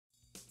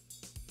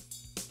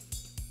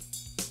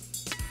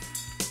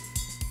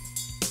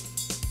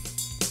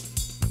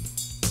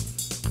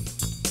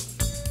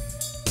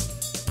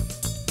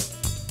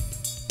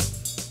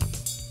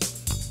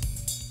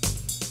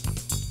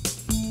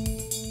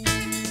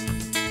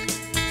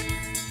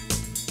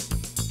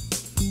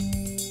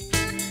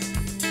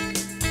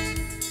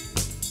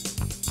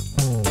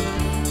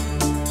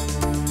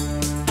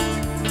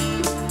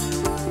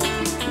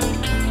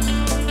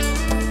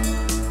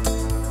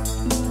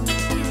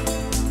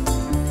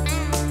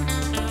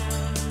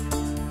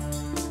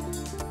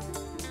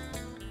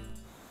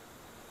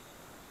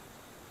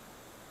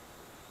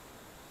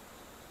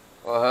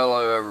Well,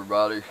 hello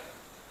everybody.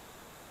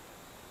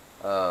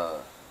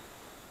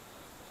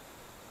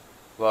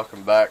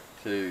 Welcome back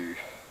to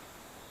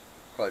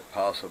quite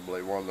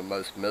possibly one of the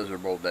most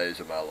miserable days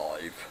of my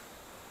life.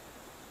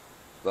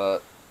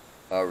 But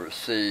I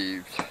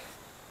received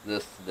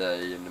this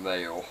today in the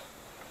mail,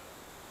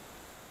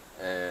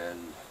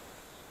 and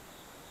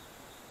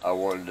I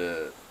wanted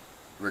to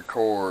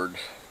record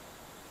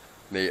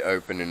me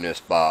opening this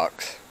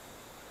box.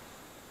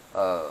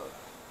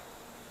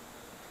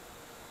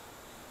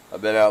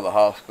 I've been out of the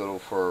hospital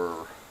for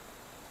a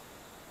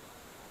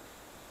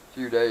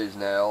few days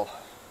now,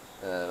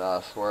 and I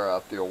swear I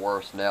feel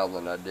worse now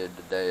than I did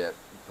the day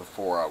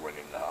before I went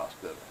in the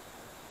hospital.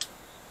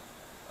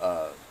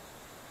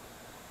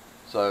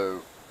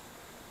 So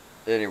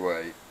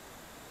anyway,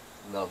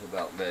 enough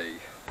about me.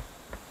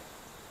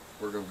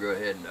 We're going to go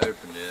ahead and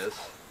open this.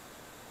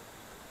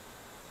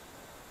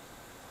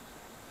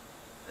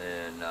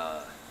 And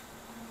let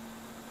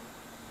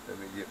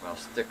me get my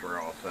sticker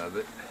off of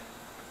it.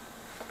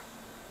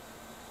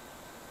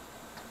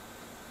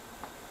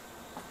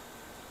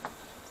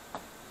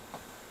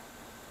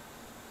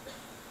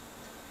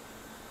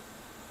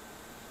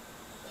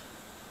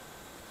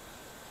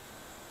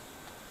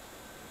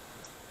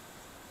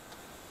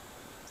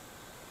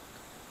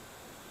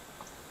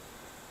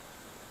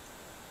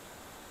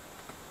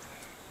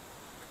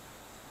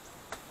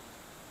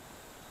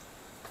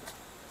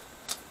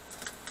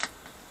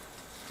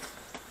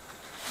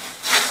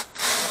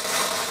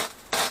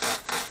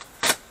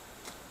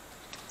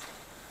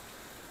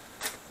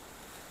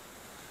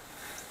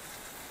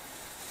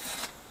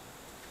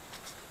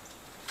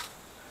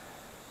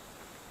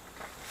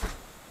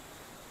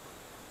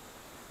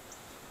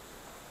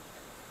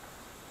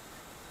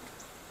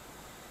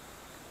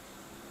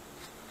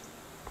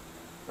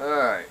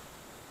 Alright,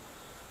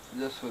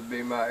 this would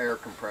be my air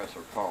compressor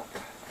pump.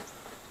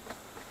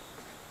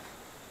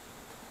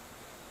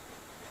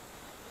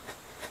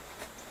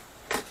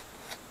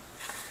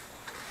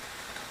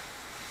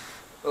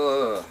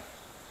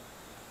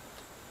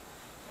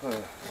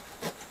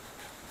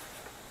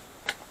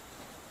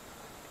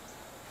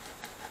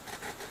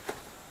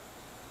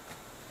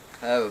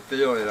 I have a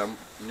feeling I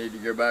need to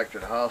go back to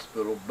the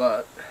hospital,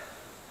 but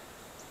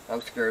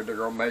I'm scared they're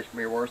going to make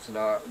me worse than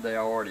they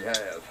already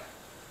have.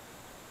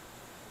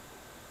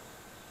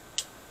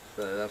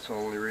 So that's the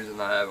only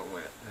reason I haven't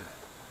went.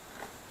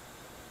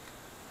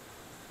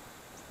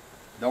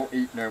 Don't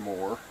eat no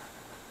more.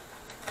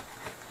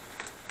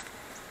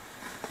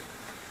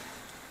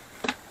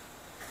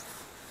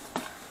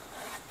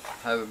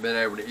 Haven't been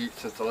able to eat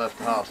since I left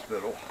the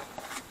hospital.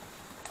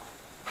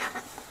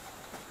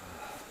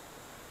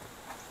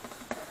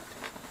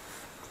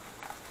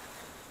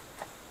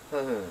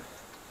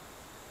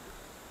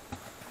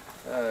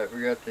 Alright,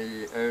 we got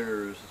the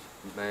owner's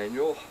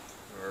manual,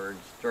 or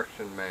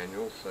instruction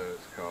manual, so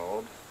it's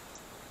called.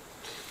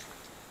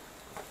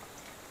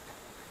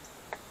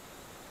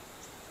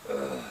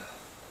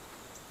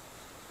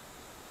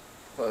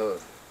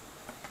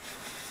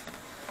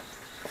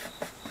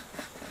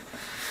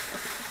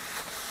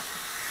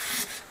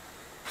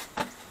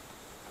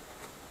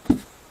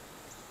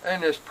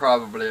 And it's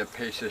probably a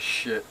piece of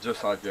shit,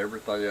 just like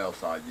everything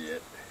else I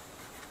get.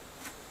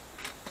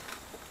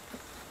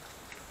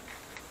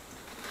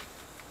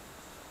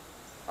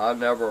 I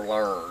never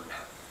learned.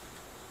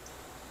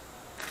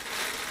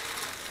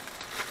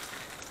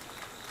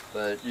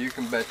 But you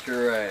can bet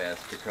your ass,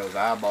 because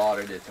I bought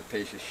it, it's a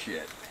piece of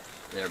shit.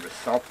 There was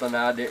something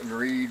I didn't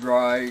read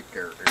right,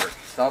 or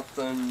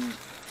something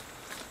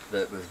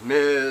that was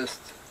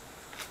missed.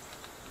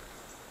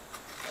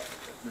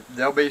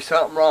 There'll be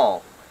something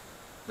wrong.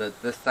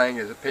 That this thing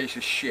is a piece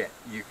of shit.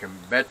 You can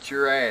bet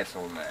your ass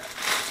on that.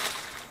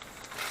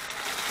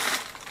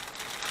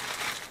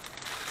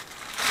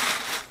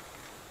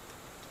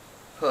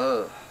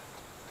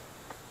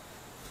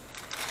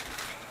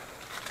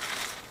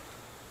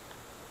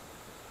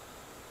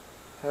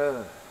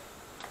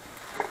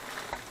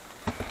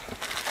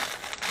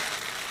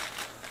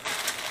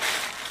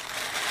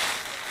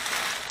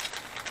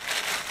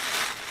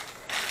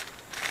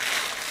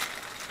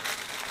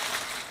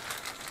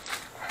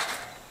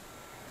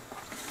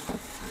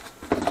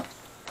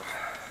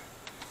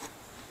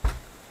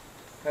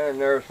 And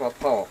there's my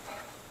pump.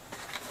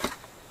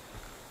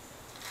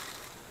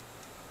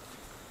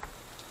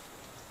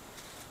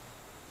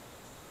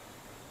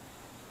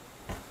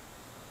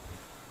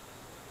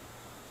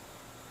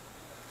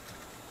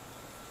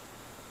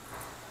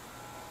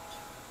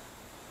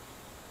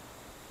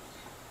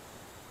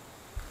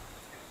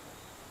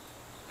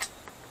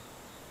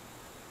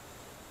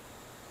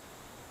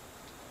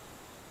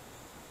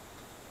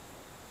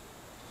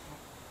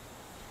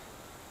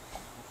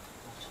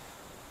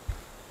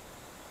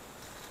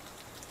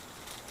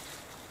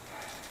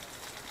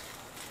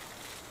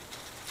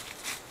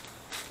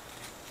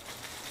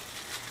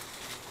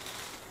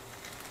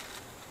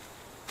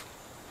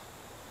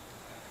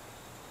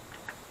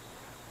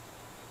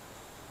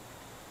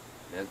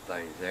 That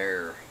thing's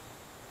there.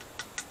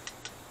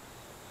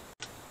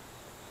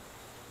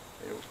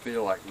 It don't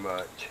feel like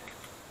much.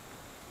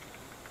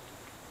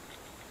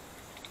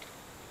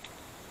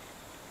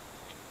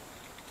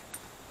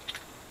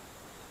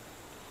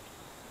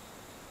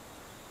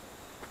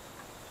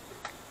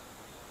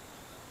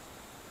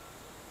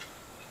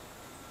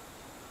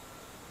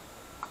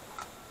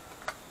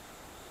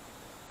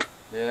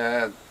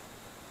 Yeah,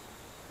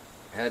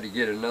 I had to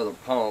get another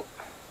pump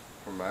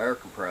for my air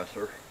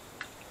compressor,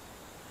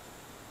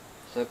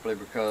 simply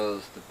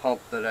because the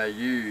pump that I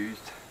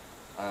used,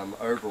 I'm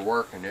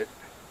overworking it.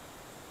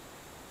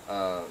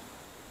 I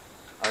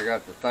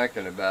got to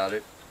thinking about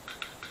it,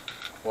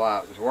 why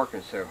it was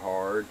working so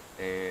hard,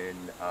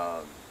 and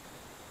the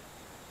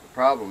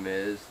problem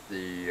is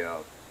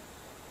the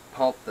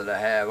pump that I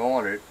have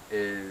on it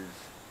is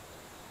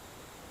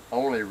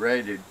only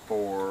rated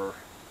for,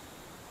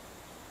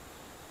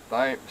 if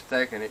I ain't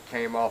mistaken, it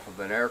came off of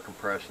an air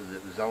compressor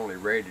that was only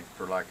rated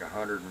for like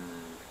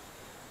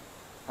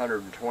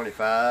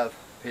 125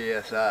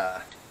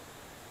 psi,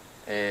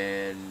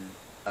 and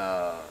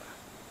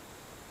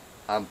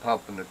I'm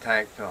pumping the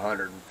tank to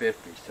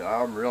 150, so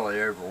I'm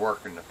really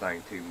overworking the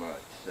thing too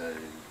much. So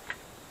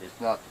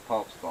it's not the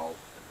pump's fault,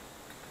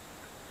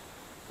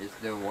 it's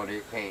doing what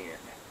it can.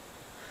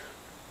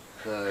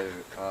 So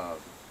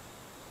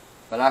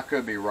but I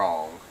could be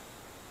wrong,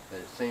 but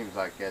it seems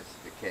like that's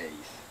the case.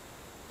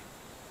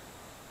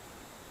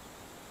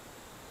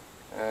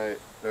 Alright,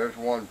 there's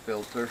one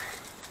filter.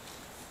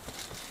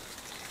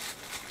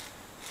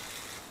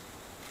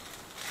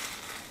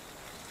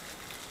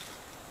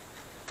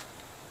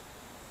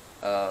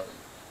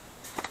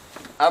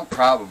 I'm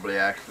probably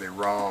actually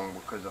wrong,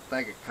 because I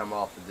think it come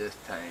off of this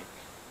tank.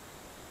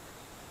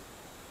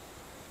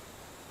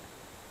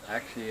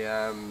 Actually,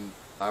 I'm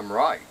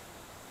right.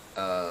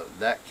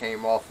 That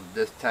came off of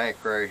this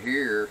tank right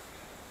here,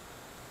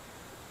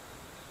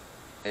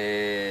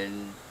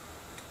 and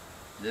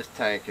this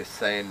tank is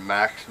saying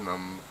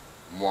maximum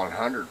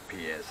 100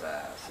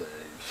 psi. So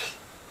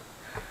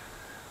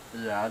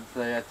yeah, I'd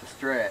say that's a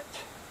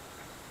stretch,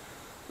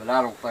 but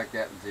I don't think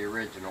that was the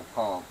original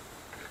pump.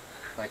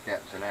 I think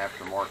that was an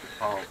aftermarket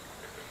pump.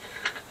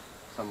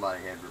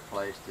 Somebody had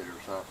replaced it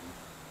or something.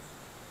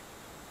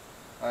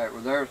 Alright,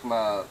 well, there's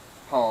my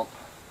pump.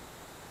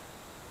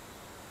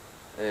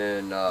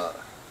 And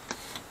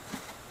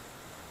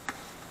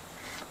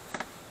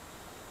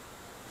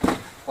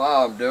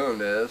while I'm doing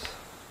this,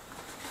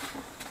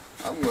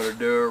 I'm going to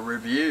do a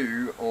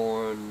review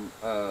on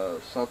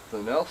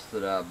something else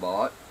that I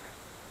bought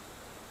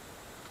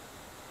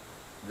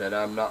that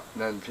I'm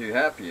none too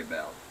happy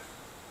about.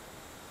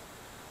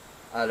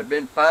 I'd have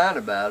been fine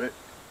about it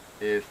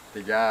if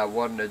the guy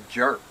wasn't a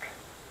jerk.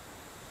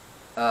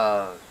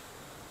 So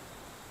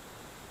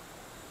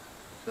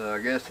I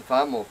guess if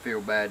I'm going to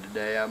feel bad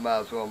today, I might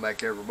as well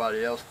make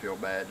everybody else feel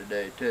bad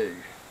today too.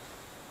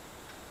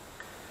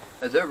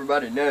 As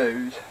everybody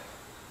knows,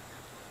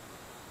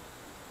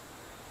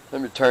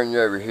 let me turn you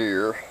over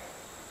here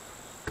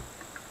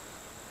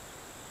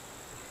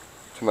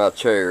to my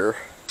chair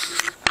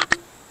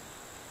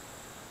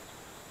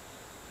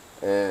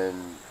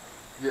and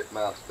get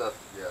my stuff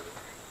together.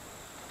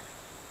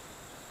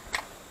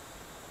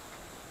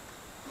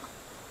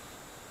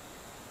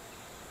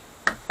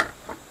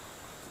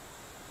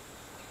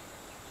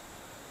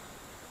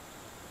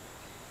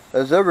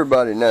 As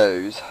everybody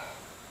knows,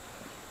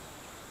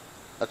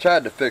 I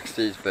tried to fix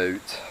these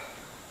boots,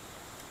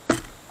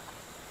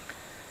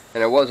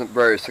 and I wasn't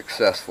very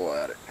successful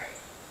at it.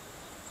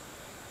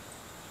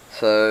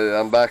 So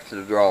I'm back to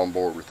the drawing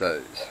board with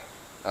those.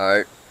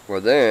 Alright,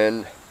 well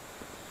then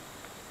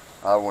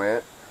I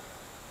went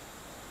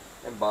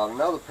and bought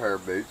another pair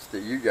of boots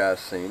that you guys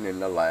seen in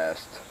the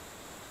last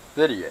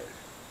video.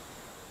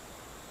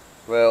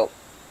 Well,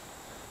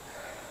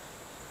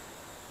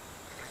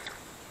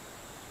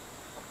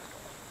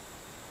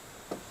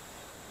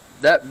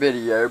 that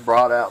video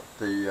brought out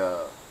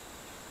the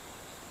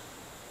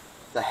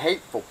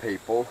hateful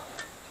people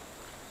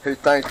who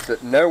thinks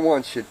that no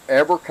one should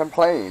ever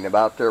complain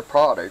about their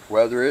product,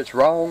 whether it's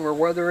wrong or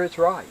whether it's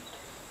right.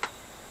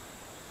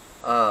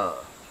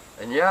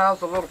 And yeah, I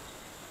was a little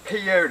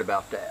PO'd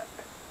about that.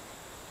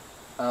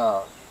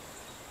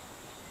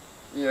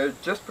 You know,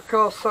 just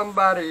because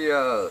somebody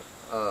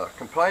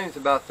complains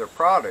about their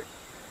product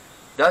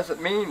doesn't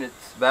mean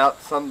it's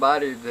about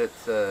somebody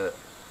that's a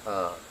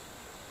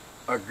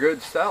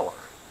good seller.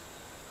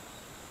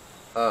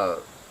 I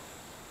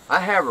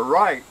have a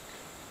right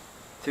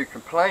to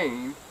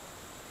complain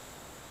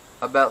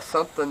about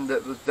something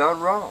that was done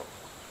wrong,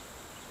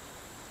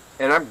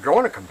 and I'm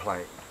going to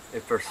complain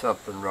if there's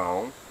something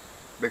wrong,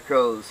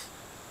 because,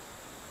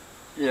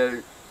 you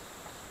know,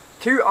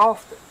 too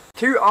often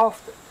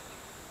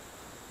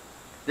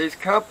these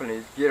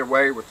companies get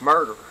away with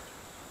murder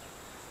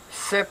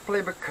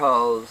simply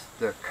because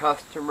the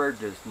customer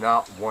does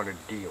not want to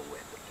deal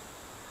with it.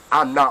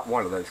 I'm not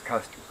one of those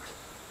customers.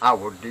 I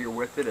will deal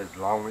with it as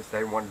long as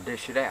they want to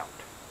dish it out.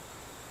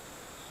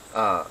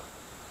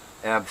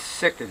 And I'm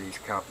sick of these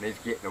companies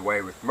getting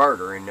away with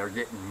murder, and they're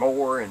getting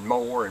more and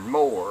more and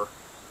more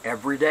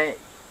every day.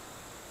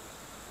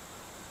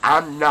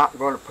 I'm not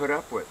going to put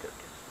up with it.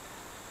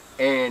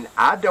 And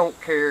I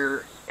don't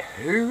care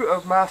who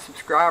of my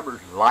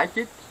subscribers like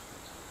it.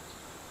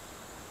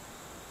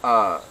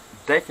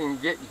 They can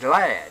get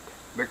glad,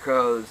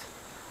 because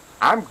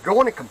I'm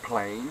going to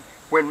complain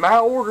when my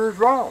order is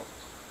wrong.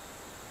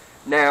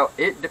 Now,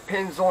 it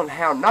depends on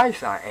how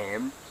nice I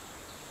am,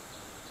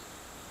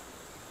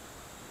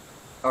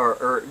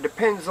 or it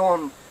depends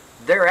on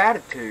their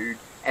attitude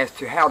as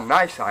to how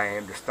nice I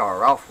am to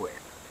start off with.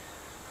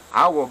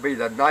 I will be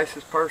the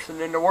nicest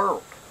person in the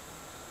world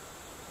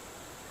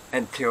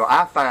until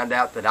I find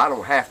out that I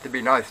don't have to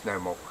be nice no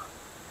more.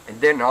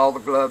 And then all the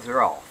gloves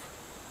are off.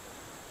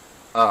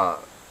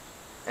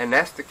 And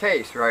that's the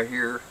case right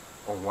here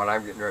on what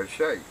I'm getting ready to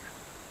show you.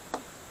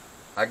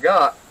 I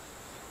got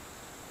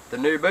the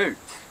new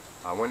boots.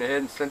 I went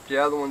ahead and sent the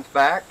other ones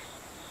back,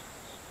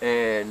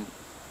 and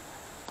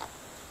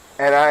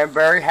I am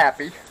very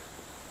happy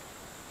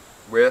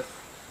with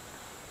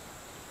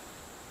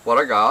what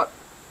I got.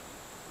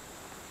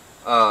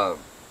 I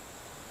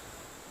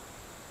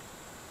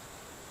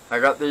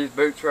got these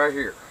boots right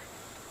here,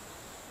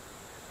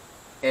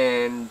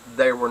 and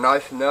they were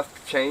nice enough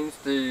to change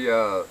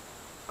the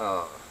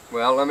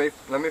well, let me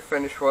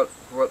finish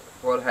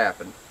what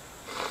happened.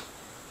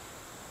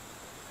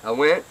 I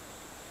went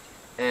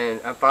and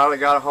I finally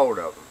got a hold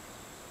of them,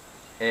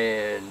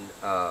 and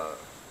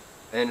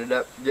ended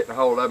up getting a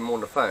hold of them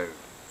on the phone.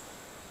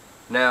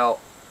 Now,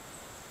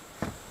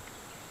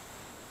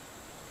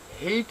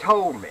 he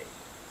told me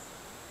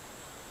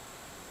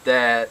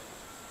that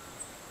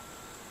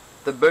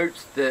the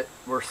boots that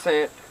were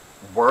sent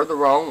were the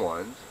wrong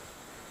ones.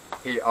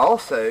 He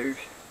also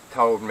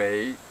told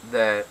me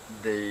that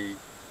the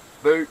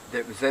boot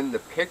that was in the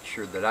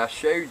picture that I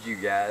showed you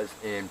guys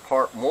in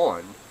part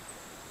 1,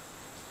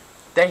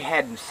 they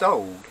hadn't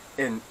sold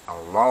in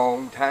a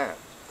long time.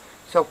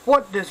 So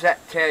what does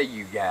that tell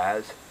you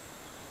guys?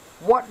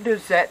 What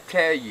does that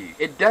tell you?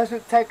 It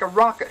doesn't take a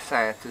rocket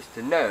scientist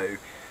to know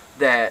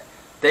that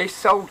they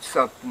sold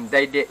something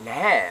they didn't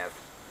have.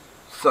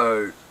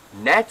 So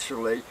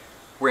naturally,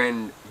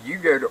 when you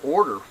go to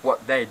order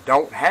what they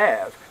don't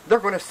have, they're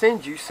going to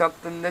send you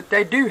something that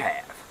they do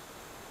have.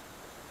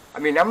 I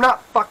mean, I'm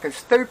not fucking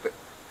stupid,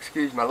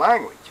 excuse my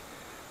language,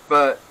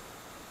 but,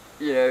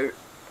 you know,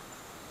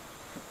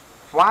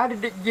 why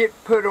did it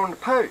get put on the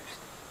post?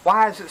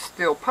 Why is it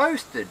still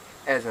posted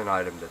as an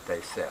item that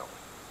they sell?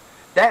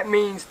 That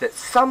means that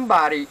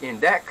somebody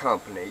in that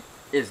company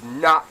is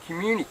not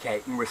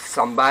communicating with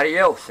somebody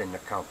else in the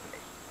company.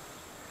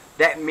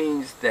 That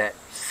means that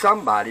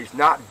somebody's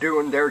not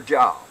doing their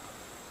job.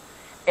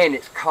 And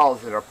it's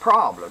causing a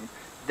problem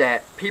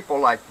that people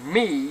like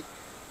me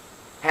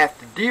have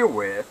to deal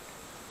with,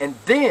 and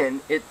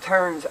then it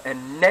turns a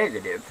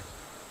negative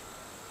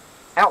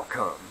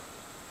outcome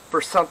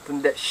for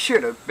something that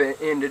should have been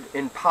ended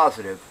in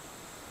positive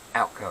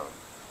outcome.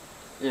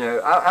 You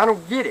know, I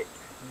don't get it.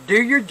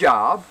 Do your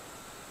job.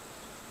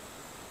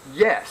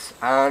 Yes,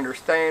 I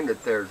understand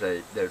that there's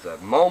a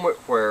moment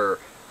where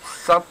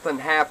something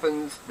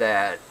happens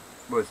that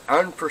was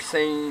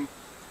unforeseen,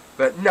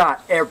 but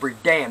not every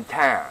damn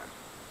time.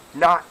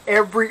 Not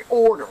every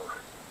order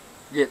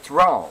gets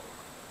wrong.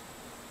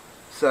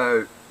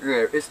 So, you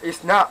know,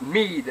 it's not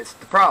me that's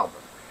the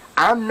problem.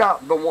 I'm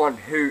not the one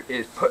who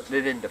is putting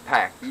it in the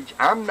package.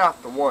 I'm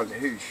not the one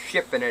who's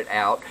shipping it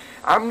out.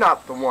 I'm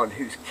not the one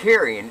who's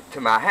carrying it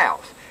to my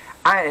house.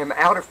 I am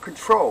out of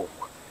control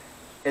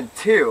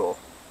until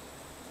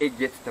it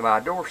gets to my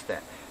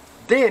doorstep.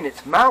 Then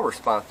it's my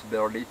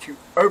responsibility to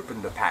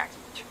open the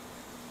package.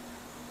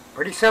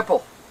 Pretty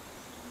simple.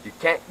 You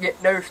can't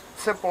get no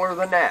simpler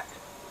than that.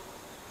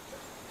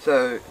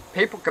 So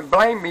people can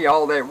blame me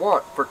all they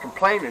want for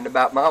complaining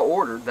about my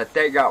order that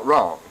they got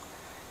wrong.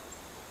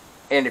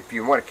 And if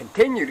you want to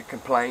continue to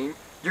complain,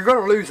 you're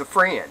going to lose a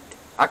friend.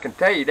 I can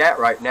tell you that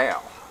right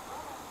now.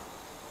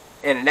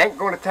 And it ain't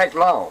going to take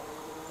long.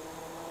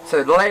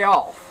 So lay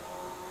off.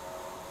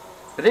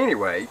 But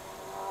anyway,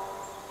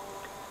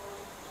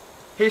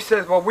 he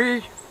says, well,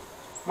 we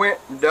went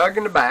and dug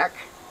in the back,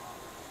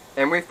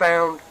 and we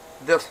found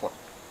this one.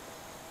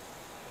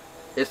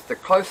 It's the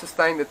closest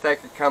thing that they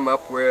could come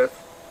up with,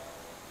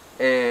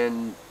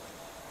 and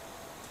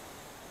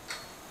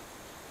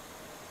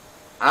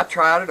I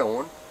tried it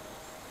on,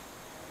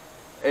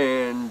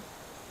 and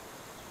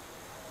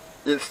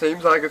it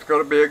seems like it's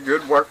going to be a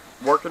good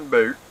working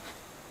boot.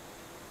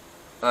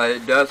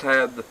 It does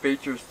have the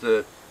features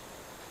that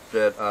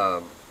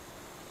well,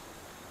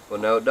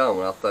 no it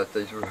don't. I thought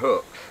these were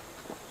hooks.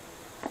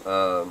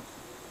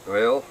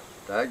 Well,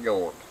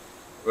 daggone.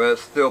 Well,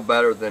 it's still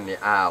better than the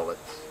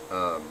eyelets.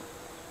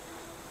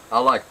 I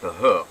like the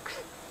hooks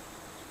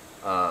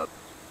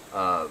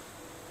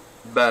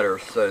better,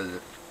 so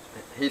that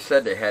he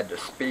said they had the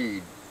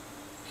speed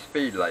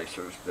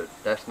lacers, but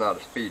that's not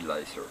a speed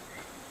lacer.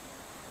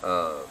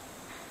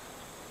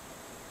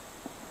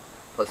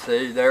 Let's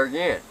see, there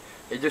again.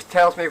 It just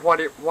tells me what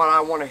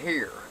I want to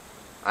hear.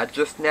 I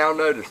just now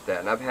noticed that,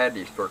 and I've had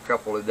these for a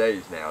couple of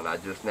days now, and I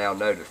just now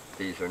noticed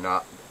these are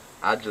not,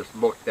 I just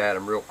looked at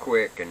them real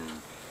quick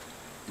and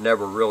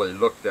never really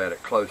looked at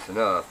it close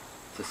enough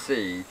to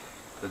see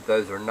that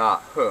those are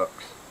not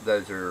hooks.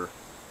 Those are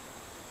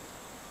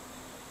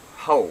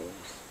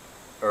holes,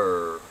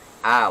 or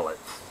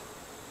eyelets,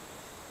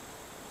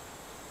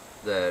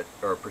 that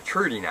are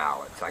protruding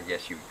eyelets, I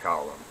guess you would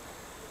call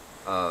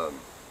them.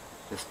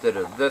 instead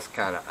of this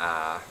kind of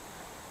eye,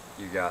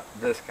 you got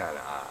this kind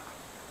of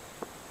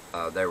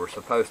eye. They were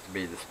supposed to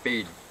be the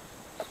speed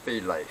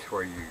lace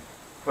where you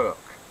hook.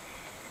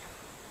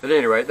 But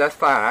anyway, that's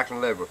fine. I can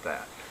live with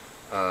that.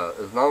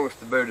 As long as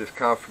the boot is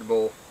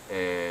comfortable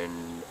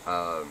and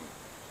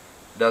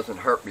doesn't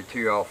hurt me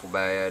too awful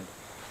bad.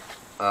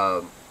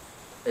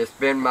 It's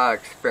been my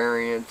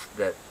experience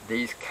that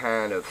these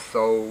kind of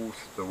soles,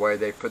 the way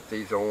they put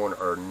these on,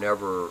 are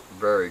never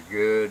very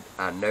good.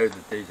 I know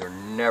that these are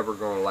never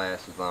going to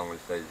last as long as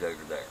those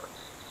over there.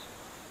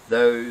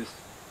 Those,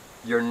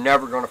 you're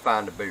never going to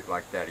find a boot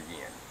like that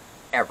again.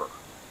 Ever.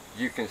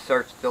 You can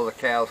search till the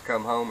cows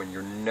come home and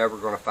you're never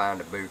going to find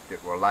a boot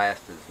that will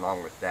last as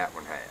long as that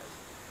one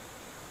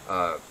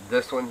has.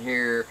 This one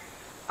here,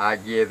 I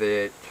give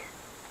it...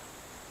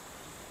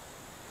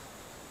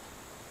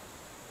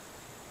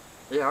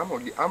 Yeah, I'm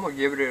gonna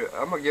give it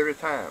a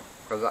time,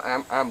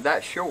 because I'm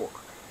that sure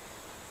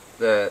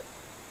that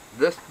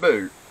this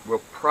boot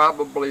will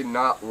probably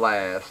not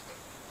last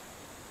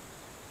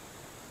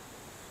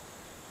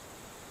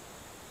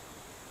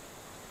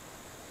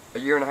a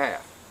year and a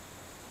half.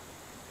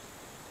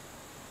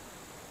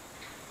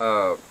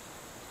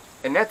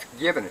 And that's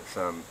giving it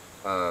some,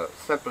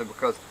 simply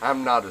because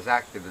I'm not as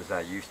active as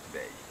I used to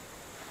be.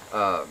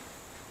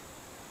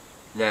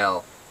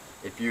 Now,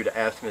 if you'd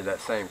asked me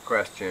that same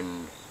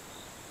question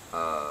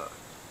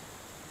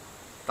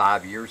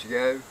 5 years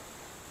ago,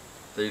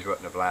 these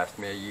wouldn't have lasted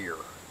me a year.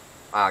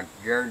 I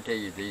guarantee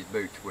you these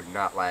boots would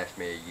not last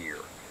me a year.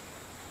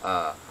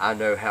 I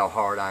know how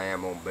hard I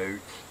am on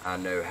boots. I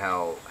know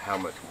how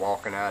much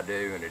walking I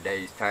do in a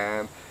day's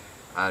time.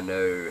 I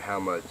know how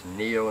much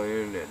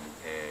kneeling and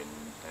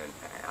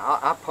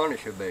I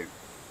punish a boot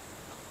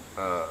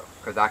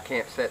because I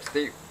can't sit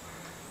still.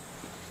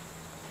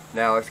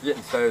 Now it's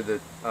getting so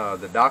that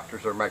the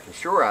doctors are making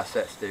sure I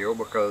sit still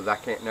because I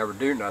can't never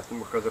do nothing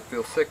because I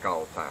feel sick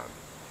all the time.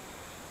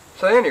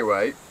 So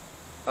anyway,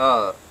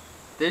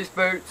 these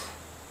boots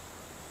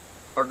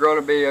are going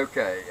to be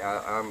okay.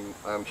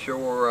 I'm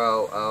sure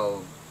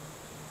I'll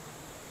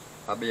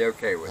be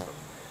okay with them.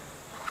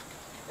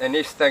 And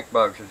these stink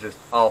bugs are just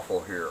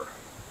awful here.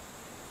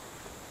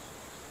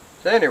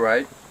 So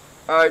anyway,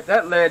 alright,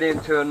 that led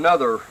into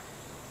another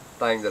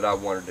thing that I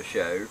wanted to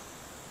show.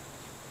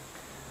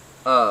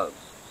 I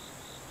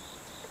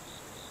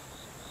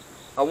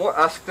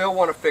still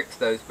want to fix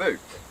those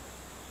boots.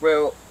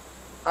 Well,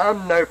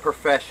 I'm no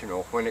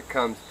professional when it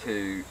comes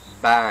to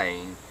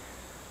buying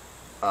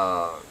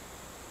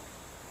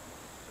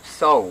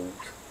soles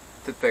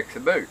to fix a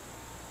boot.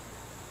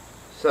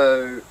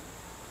 So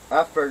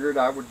I figured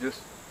I would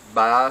just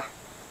buy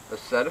a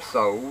set of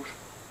soles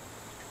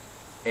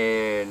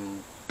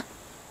and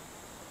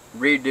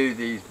redo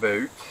these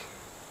boots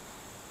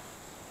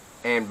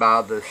and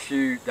buy the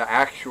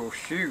actual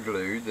shoe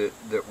glue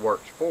that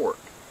works for it.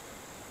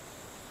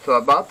 So I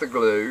bought the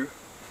glue.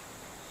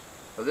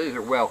 Well, these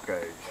are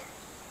Welcos.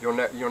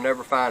 You'll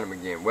never find them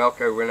again.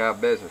 Welco went out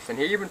of business, and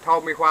he even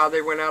told me why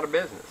they went out of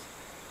business.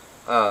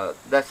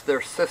 That's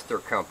their sister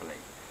company,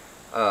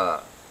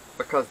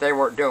 because they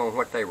weren't doing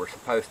what they were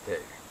supposed to.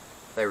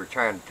 They were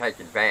trying to take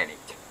advantage.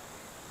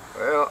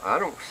 Well, I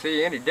don't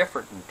see any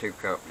different in two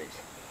companies.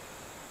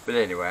 But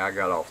anyway, I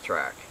got off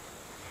track.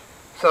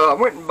 So I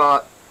went and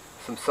bought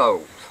some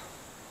soles.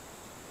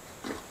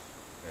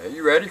 Are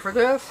you ready for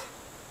this?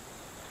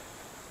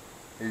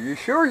 Are you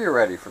sure you're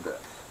ready for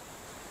this?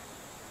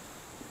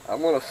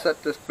 I'm going to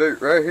set this boot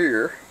right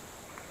here,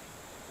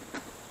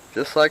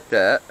 just like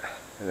that,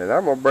 and then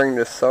I'm going to bring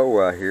this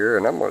sole out here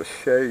and I'm going to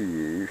show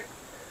you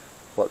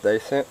what they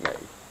sent me.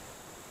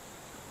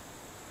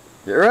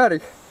 Get ready.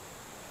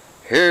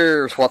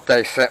 Here's what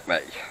they sent me.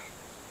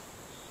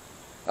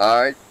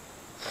 Alright.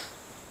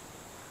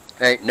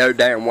 Ain't no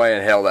damn way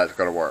in hell that's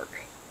going to work.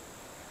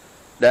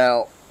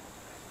 Now,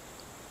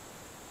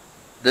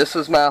 this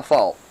is my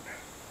fault.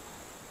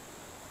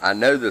 I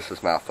know this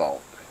is my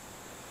fault.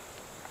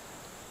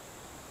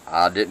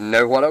 I didn't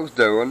know what I was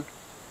doing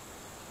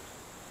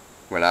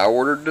when I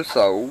ordered the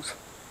soles,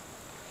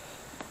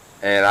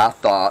 and I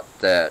thought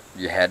that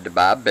you had to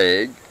buy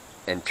big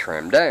and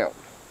trim down.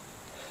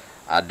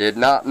 I did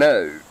not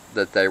know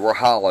that they were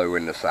hollow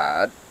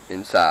inside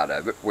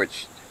of it,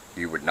 which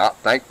you would not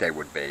think they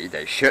would be.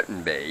 They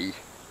shouldn't be.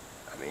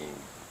 I mean,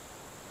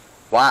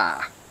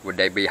 why would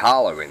they be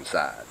hollow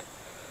inside?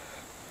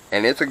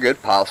 And it's a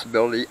good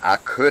possibility I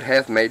could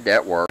have made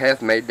that work.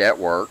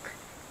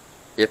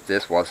 If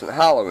this wasn't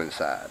hollow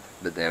inside.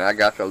 But then I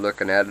got to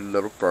looking at it a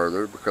little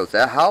further, because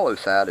that hollow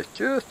side is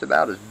just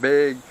about as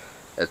big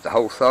as the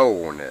whole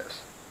sole on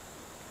this.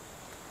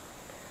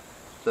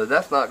 So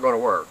that's not going to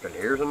work. And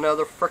here's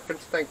another frickin'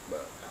 stink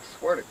bug. I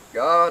swear to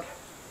God.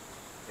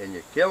 And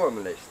you kill them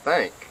and they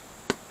stink.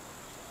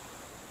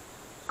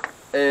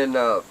 And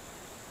so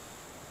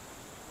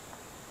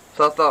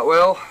I thought,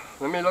 well,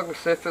 let me look and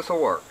see if this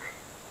will work.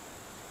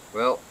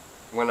 Well,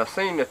 when I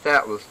seen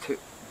that was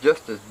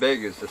just as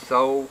big as the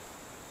sole,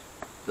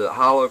 the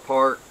hollow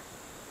part,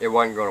 it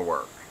wasn't going to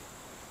work.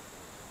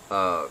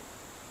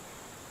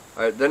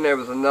 Alright, then there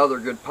was another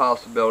good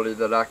possibility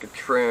that I could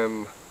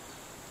trim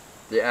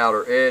the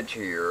outer edge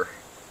here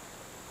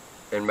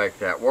and make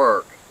that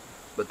work.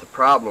 But the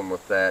problem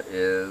with that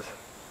is,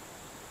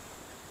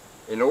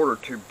 in order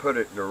to put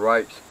it in the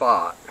right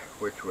spot,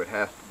 which would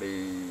have to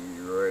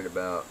be right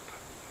about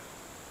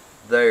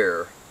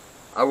there,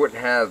 I wouldn't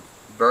have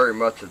very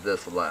much of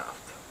this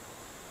left.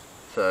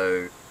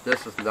 So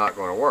this is not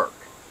going to work.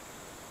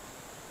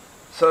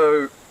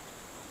 So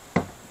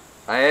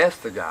I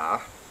asked the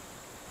guy,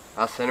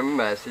 I sent him a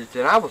message,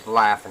 and I was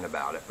laughing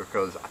about it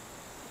because,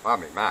 I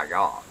mean, my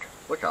God,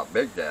 look how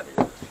big that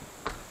is.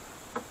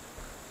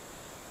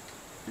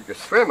 You could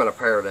swim in a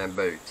pair of them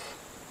boots.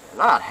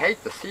 And I'd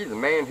hate to see the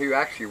man who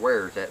actually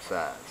wears that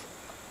size.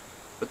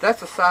 But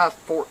that's a size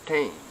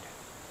 14.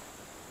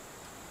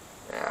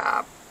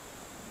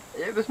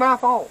 It was my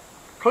fault.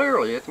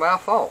 Clearly, it's my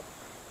fault.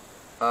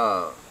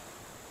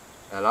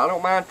 And I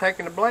don't mind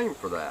taking the blame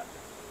for that.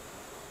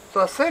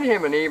 So I sent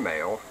him an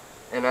email,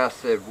 and I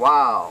said,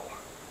 wow,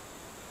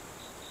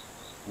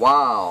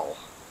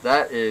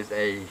 that is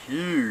a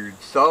huge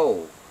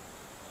sole.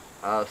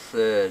 I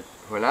said,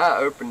 when I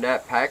opened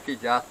that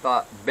package, I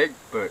thought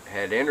Bigfoot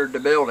had entered the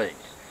building.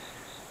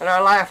 And I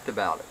laughed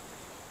about it.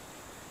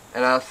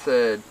 And I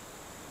said,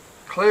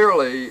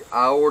 clearly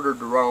I ordered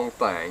the wrong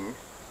thing.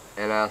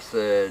 And I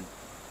said,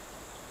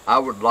 I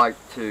would like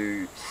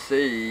to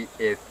see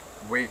if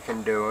we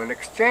can do an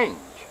exchange.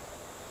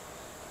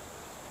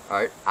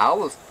 Alright, I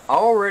was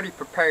already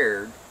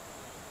prepared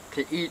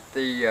to eat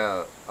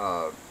the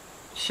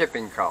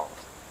shipping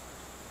cost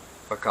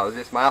because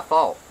it's my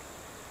fault.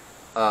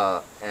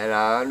 And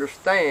I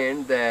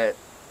understand that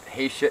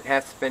he shouldn't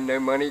have to spend no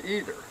money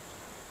either.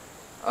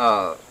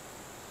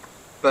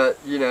 But,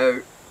 you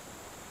know,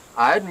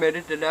 I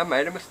admitted that I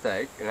made a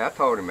mistake, and I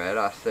told him that.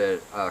 I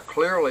said,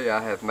 clearly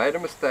I have made a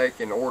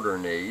mistake in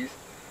ordering these.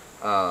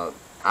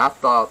 I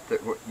thought that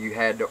you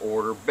had to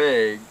order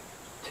big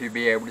to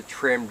be able to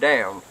trim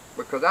down,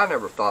 because I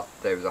never thought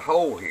that there was a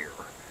hole here.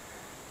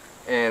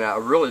 And I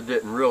really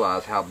didn't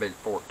realize how big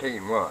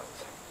 14 was.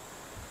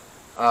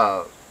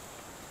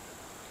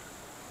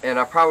 And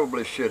I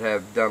probably should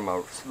have done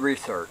my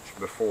research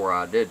before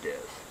I did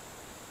this.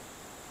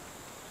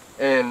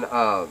 And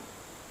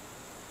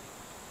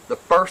the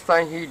first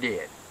thing he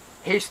did,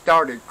 he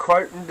started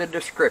quoting the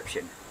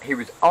description. He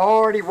was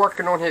already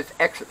working on his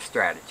exit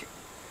strategy.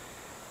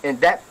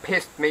 And that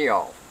pissed me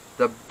off.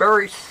 The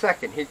very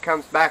second he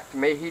comes back to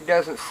me, he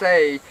doesn't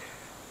say,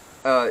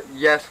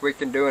 yes, we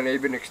can do an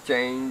even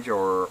exchange,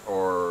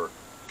 or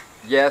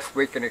yes,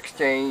 we can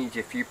exchange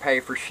if you pay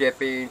for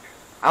shipping.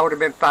 I would have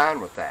been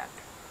fine with that.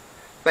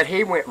 But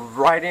he went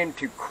right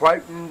into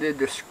quoting the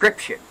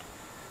description.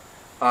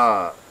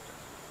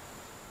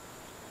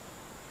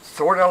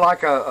 Sort of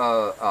like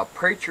a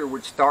preacher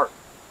would start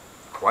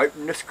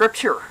quoting the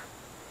scripture.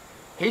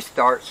 He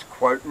starts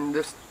quoting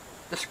this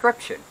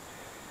description.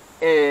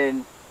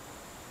 And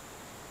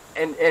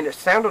it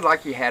sounded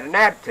like he had an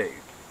attitude.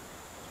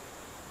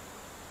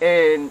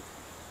 And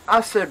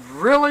I said,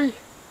 really?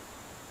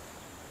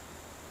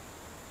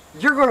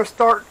 You're going to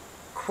start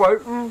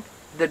quoting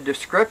the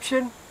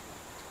description?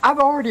 I've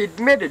already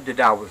admitted that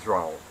I was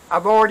wrong.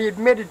 I've already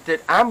admitted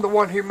that I'm the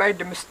one who made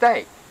the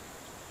mistake.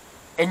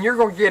 And you're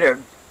going to get a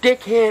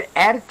dickhead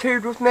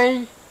attitude with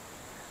me?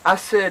 I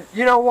said,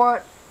 you know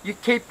what? You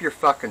keep your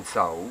fucking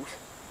souls.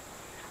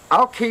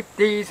 I'll keep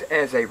these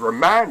as a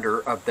reminder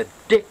of the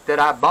dick that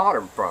I bought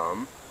them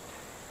from.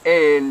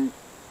 And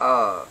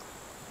I'll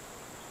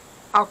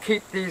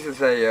keep these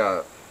as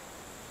a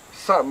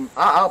something.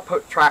 I'll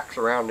put tracks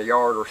around the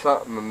yard or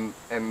something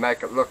and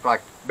make it look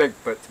like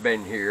Bigfoot's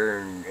been here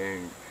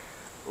and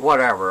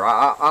whatever.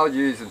 I'll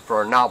use them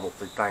for a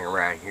novelty thing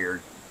around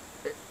here.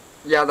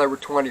 Yeah, they were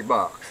 20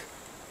 bucks.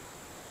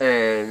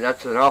 And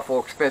that's an awful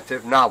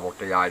expensive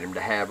novelty item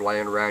to have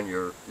laying around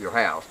your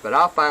house. But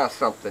I'll find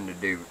something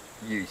to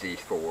use these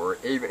for.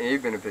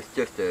 Even if it's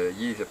just to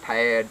use a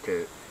pad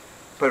to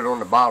put it on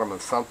the bottom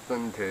of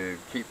something to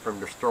keep from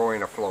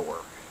destroying a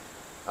floor.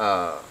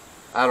 I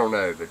don't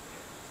know, but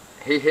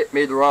he hit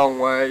me the wrong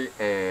way,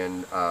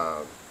 and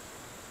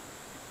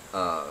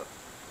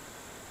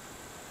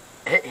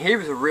he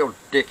was a real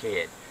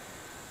dickhead.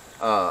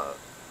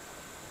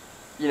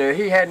 You know,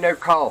 he had no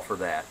call for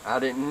that. I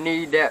didn't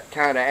need that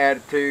kind of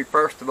attitude.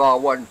 First of all,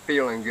 I wasn't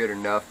feeling good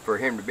enough for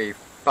him to be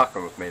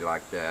fucking with me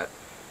like that.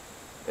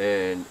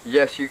 And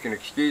yes, you can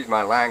excuse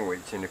my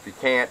language, and if you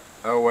can't,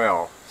 oh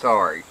well,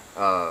 sorry.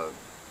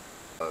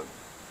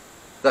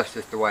 That's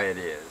just the way it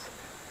is.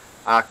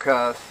 I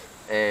cuss,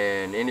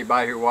 and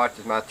anybody who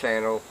watches my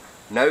channel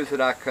knows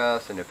that I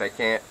cuss, and if they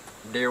can't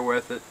deal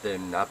with it,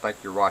 then I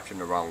think you're watching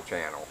the wrong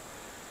channel.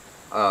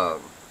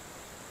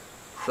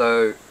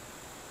 So,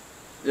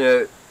 you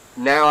know,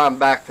 now I'm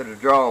back to the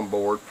drawing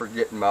board for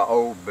getting my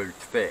old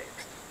boots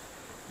fixed.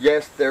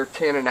 Yes, they're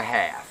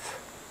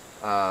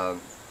 10.5.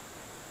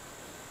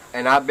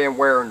 And I've been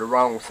wearing the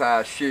wrong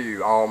size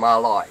shoe all my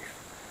life.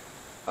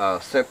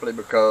 Simply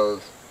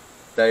because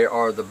they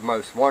are the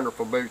most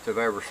wonderful boots I've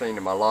ever seen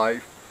in my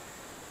life.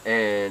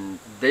 And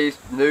these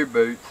new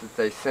boots that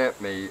they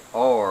sent me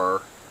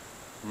are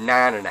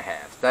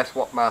 9.5. That's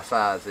what my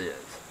size is.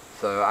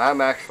 So I'm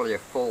actually a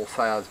full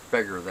size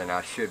bigger than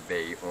I should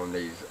be on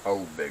these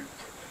old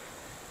boots.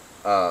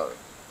 I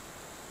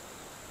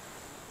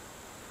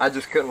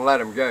just couldn't let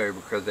them go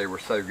because they were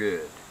so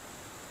good.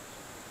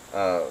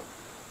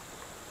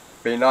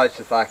 Be nice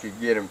if I could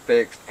get them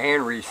fixed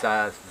and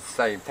resized at the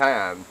same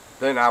time.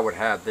 Then I would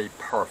have the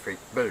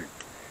perfect boot.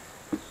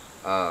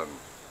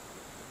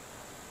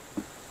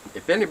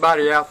 If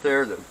anybody out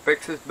there that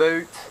fixes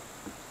boots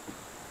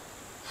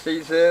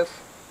sees this,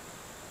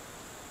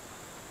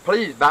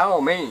 please, by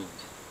all means,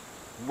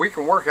 we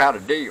can work out a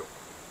deal.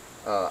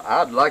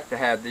 I'd like to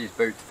have these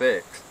boots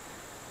fixed,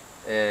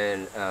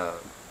 and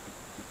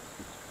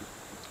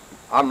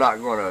I'm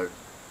not going to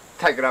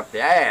take it up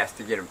the ass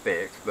to get them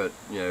fixed, but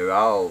you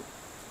know,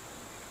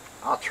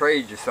 I'll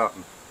trade you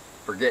something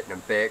for getting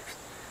them fixed.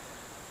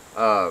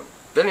 Then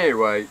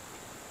anyway,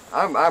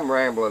 I'm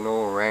rambling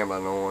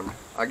on.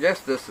 I guess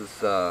this is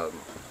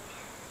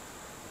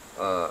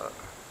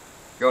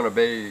going to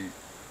be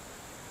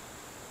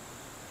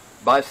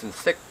Bison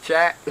sick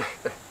chat.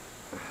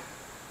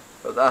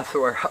 But I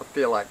swear I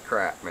feel like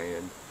crap,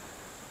 man.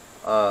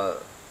 I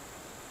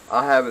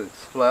haven't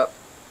slept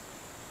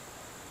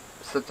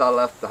since I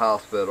left the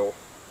hospital.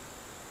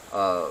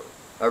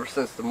 Ever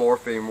since the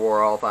morphine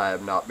wore off, I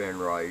have not been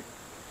right.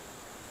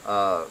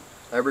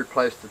 Every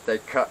place that they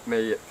cut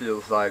me, it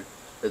feels like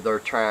they're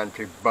trying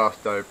to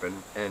bust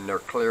open, and they're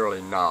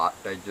clearly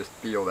not. They just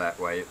feel that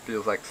way. It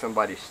feels like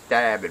somebody's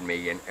stabbing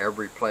me in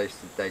every place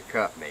that they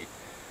cut me.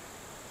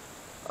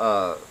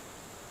 I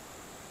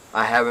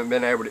haven't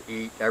been able to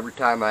eat. Every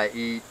time I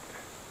eat,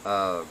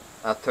 I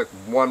took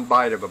one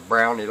bite of a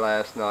brownie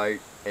last night,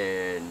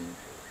 and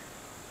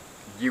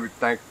you would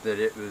think that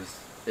it was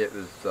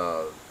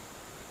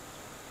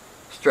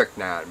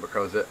strychnine,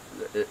 because it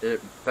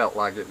felt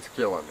like it was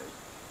killing me.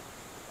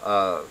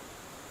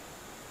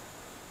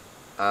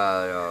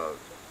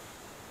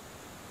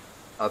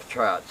 I've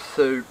tried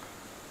soup.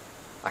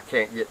 I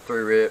can't get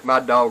through it. My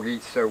dog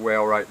eats so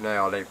well right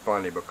now, it ain't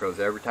funny, because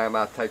every time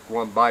I take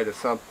one bite of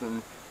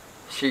something,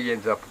 she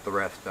ends up with the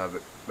rest of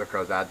it,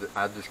 because I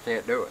just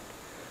can't do it.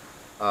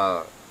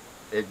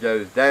 It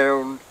goes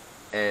down,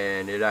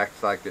 and it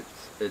acts like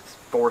it's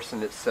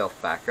forcing itself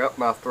back up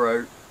my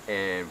throat,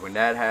 and when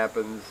that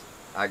happens,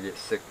 I get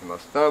sick to my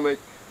stomach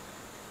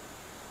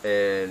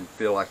and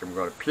feel like I'm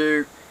going to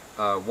puke.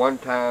 One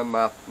time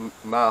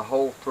my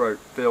whole throat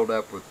filled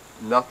up with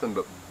nothing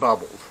but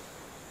bubbles,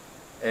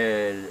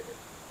 and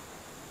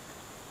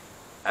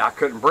I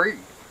couldn't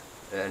breathe,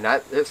 and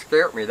it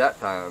scared me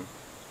that time.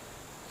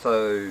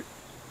 So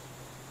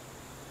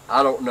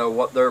I don't know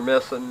what they're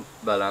missing,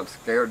 but I'm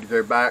scared to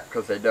go back,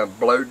 because they done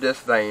blowed this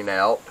vein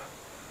out.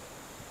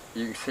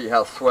 You can see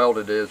how swelled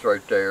it is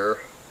right there.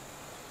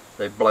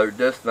 They blowed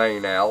this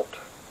vein out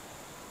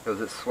because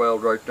it's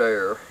swelled right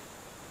there.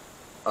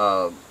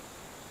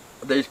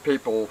 These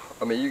people,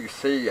 I mean, you can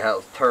see how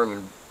it's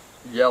turning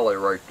yellow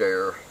right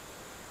there.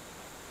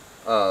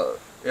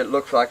 It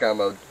looks like I'm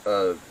a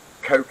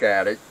coke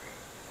addict,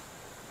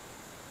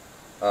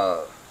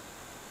 a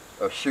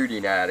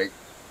shooting addict,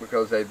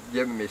 because they've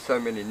given me so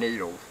many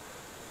needles.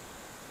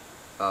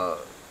 I'm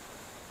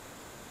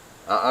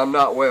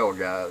not well,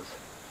 guys,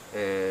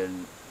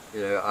 and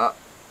you know,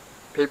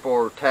 people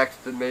are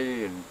texting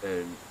me and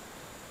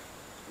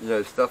you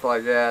know, stuff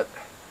like that.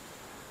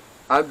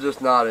 I'm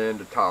just not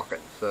into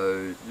talking,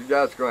 so you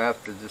guys are gonna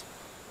have to just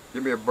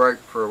give me a break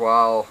for a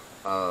while.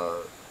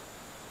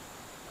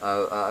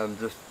 I'm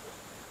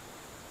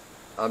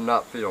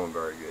not feeling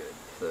very good,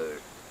 so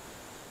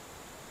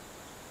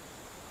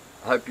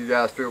I hope you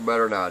guys feel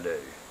better than I do.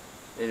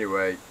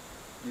 Anyway,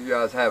 you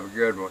guys have a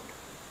good one.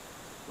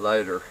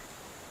 Later.